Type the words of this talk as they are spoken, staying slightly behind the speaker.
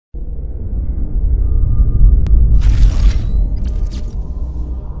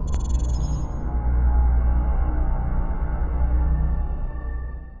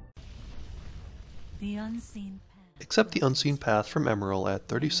Accept the unseen path from Emerald at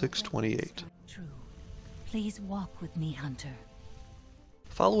 3628. True. Please walk with me, Hunter.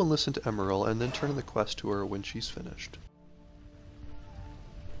 Follow and listen to Emerald and then turn in the quest to her when she's finished.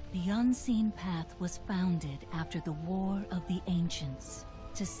 The unseen path was founded after the War of the Ancients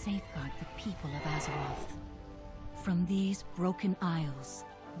to safeguard the people of Azeroth. From these broken isles,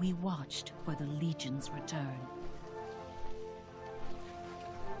 we watched for the Legion's return.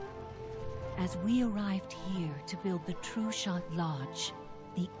 As we arrived here to build the TRUESHOT Lodge,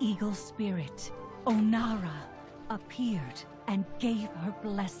 the Eagle Spirit, Onara, appeared and gave her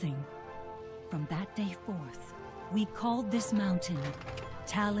blessing. From that day forth, we called this mountain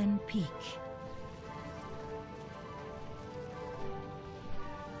Talon Peak.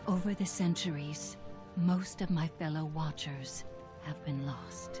 Over the centuries, most of my fellow Watchers have been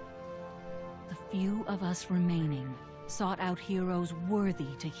lost. The few of us remaining sought out heroes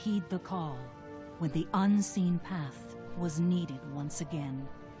worthy to heed the call when the unseen path was needed once again.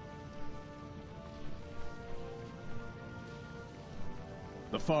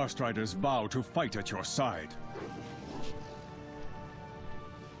 The Farstriders vow to fight at your side.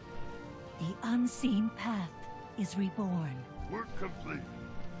 The unseen path is reborn. Work complete.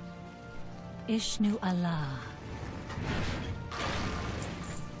 Ishnu Allah.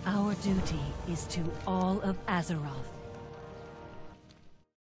 Our duty is to all of Azeroth.